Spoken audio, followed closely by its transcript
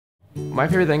My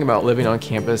favorite thing about living on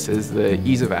campus is the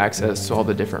ease of access to all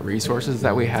the different resources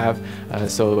that we have.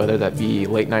 So whether that be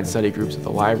late night study groups at the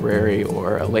library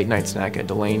or a late night snack at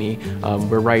Delaney,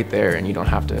 we're right there and you don't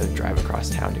have to drive across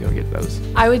town to go get those.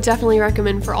 I would definitely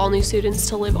recommend for all new students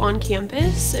to live on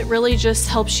campus. It really just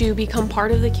helps you become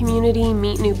part of the community,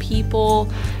 meet new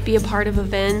people, be a part of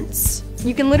events.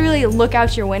 You can literally look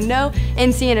out your window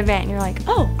and see an event and you're like,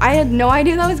 oh, I had no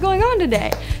idea that was going on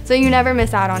today. So you never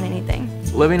miss out on anything.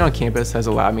 Living on campus has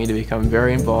allowed me to become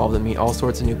very involved and meet all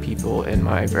sorts of new people in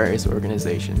my various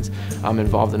organizations. I'm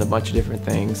involved in a bunch of different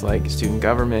things like student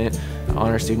government,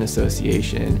 Honor Student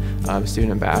Association,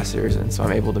 student ambassadors, and so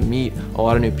I'm able to meet a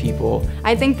lot of new people.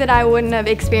 I think that I wouldn't have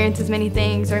experienced as many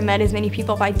things or met as many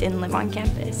people if I didn't live on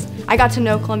campus. I got to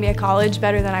know Columbia College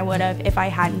better than I would have if I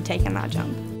hadn't taken that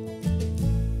jump.